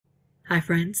Hi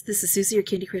friends, this is Susie, your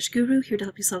Candy Crush Guru, here to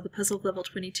help you solve the puzzle of level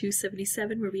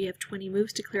 2277, where we have 20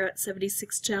 moves to clear out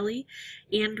 76 jelly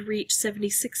and reach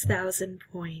 76,000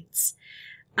 points.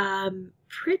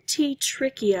 Pretty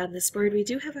tricky on this board. We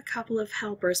do have a couple of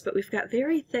helpers, but we've got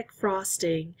very thick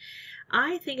frosting.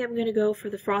 I think I'm going to go for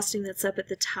the frosting that's up at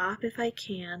the top if I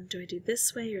can. Do I do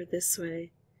this way or this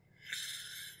way?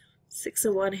 6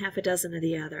 of one, half a dozen of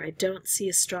the other. I don't see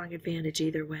a strong advantage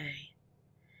either way.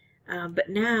 But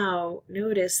now,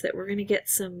 notice that we're going to get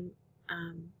some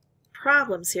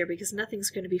problems here because nothing's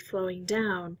going to be flowing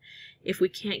down if we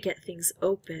can't get things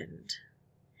opened.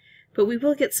 But we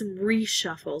will get some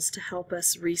reshuffles to help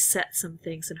us reset some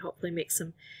things and hopefully make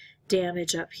some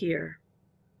damage up here.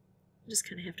 We'll just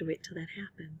kind of have to wait till that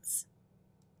happens.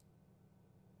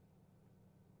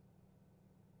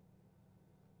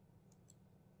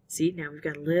 See, now we've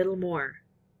got a little more.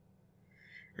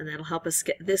 And that'll help us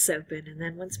get this open, and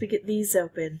then once we get these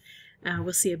open,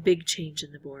 we'll see a big change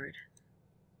in the board.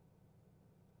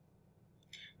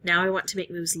 Now I want to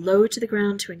make moves low to the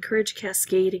ground to encourage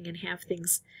cascading and have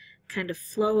things kind of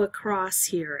flow across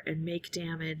here and make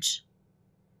damage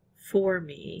for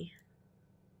me.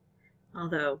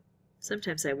 Although,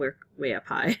 sometimes I work way up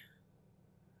high.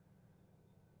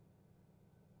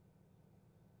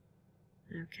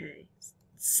 Okay.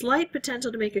 Slight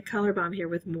potential to make a color bomb here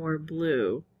with more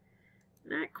blue.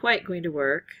 Not quite going to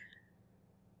work.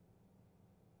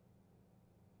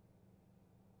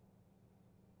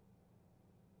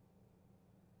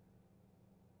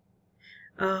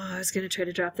 Oh, I was going to try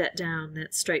to drop that down,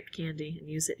 that striped candy, and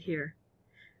use it here.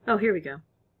 Oh, here we go.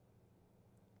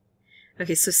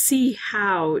 Okay, so see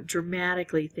how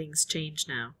dramatically things change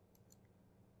now.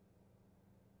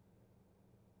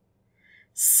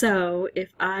 So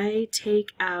if I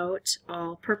take out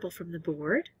all purple from the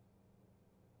board,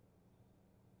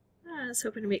 I was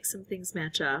hoping to make some things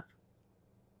match up.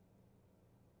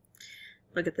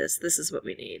 Look at this. This is what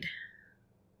we need.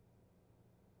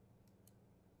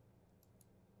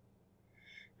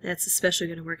 That's especially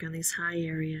going to work on these high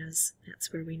areas.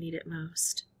 That's where we need it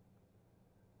most.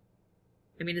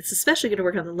 I mean, it's especially going to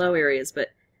work on the low areas, but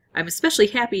I'm especially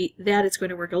happy that it's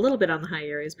going to work a little bit on the high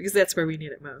areas because that's where we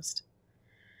need it most.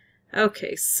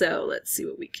 Okay, so let's see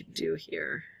what we can do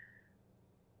here.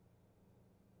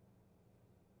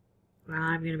 Well,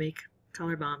 I'm going to make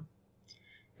color bomb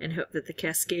and hope that the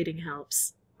cascading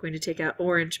helps. I'm going to take out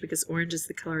orange because orange is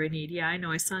the color I need. Yeah, I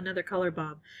know, I saw another color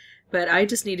bomb, but I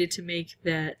just needed to make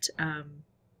that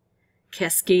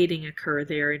cascading occur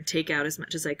there and take out as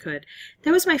much as I could.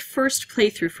 That was my first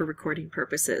playthrough for recording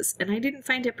purposes, and I didn't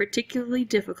find it particularly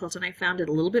difficult, and I found it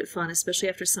a little bit fun, especially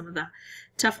after some of the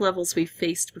tough levels we've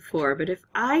faced before. But if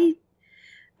I,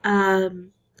 I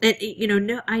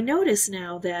notice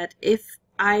now that if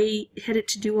I had it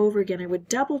to do over again, I would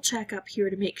double check up here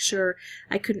to make sure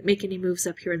I couldn't make any moves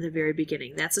up here in the very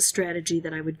beginning. That's a strategy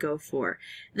that I would go for.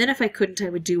 And then if I couldn't, I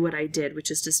would do what I did,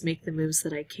 which is just make the moves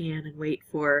that I can and wait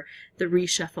for the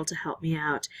reshuffle to help me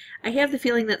out. I have the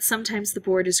feeling that sometimes the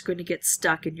board is going to get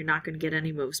stuck and you're not going to get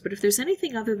any moves. But if there's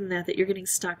anything other than that that you're getting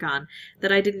stuck on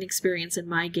that I didn't experience in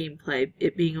my gameplay,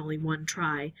 it being only one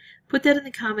try, put that in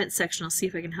the comment section. I'll see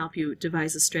if I can help you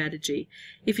devise a strategy.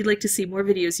 If you'd like to see more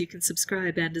videos, you can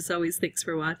subscribe, and as always, thanks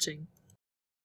for watching.